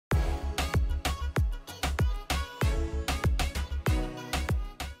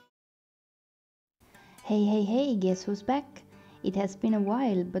Hey, hey, hey, guess who's back? It has been a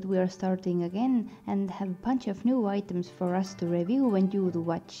while, but we are starting again and have a bunch of new items for us to review and you to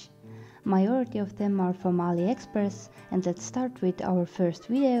watch. Majority of them are from Aliexpress, and let's start with our first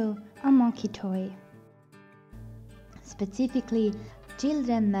video, a monkey toy. Specifically,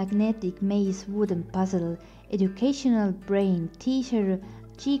 Children Magnetic Maze Wooden Puzzle Educational Brain Teacher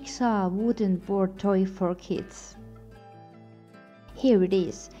Jigsaw Wooden Board Toy for Kids. Here it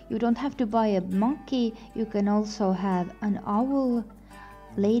is. You don't have to buy a monkey, you can also have an owl,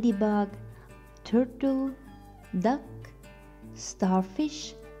 ladybug, turtle, duck,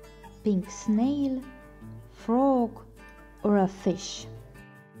 starfish, pink snail, frog, or a fish.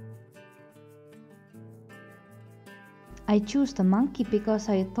 I chose the monkey because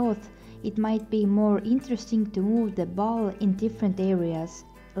I thought it might be more interesting to move the ball in different areas,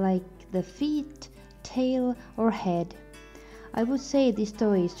 like the feet, tail, or head. I would say this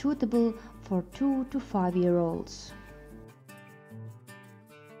toy is suitable for 2 to 5-year-olds.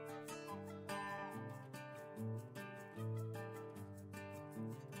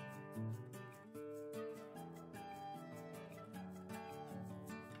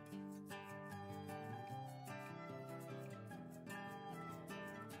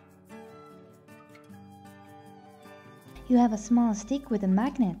 You have a small stick with a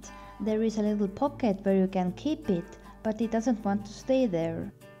magnet. There is a little pocket where you can keep it, but it doesn't want to stay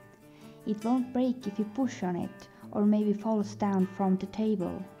there. It won't break if you push on it, or maybe falls down from the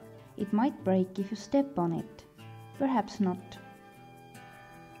table. It might break if you step on it. Perhaps not.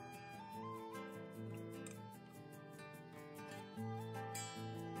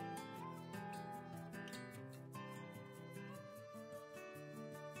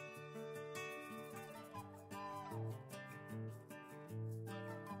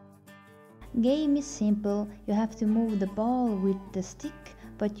 Game is simple. You have to move the ball with the stick,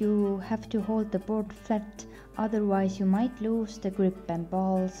 but you have to hold the board flat, otherwise you might lose the grip and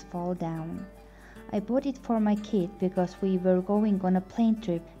balls fall down. I bought it for my kid because we were going on a plane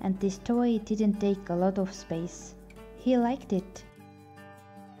trip and this toy didn't take a lot of space. He liked it.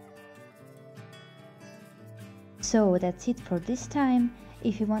 So that's it for this time.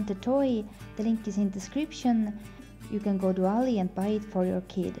 If you want a toy, the link is in the description. You can go to Ali and buy it for your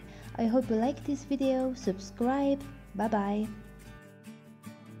kid. I hope you liked this video, subscribe, bye bye.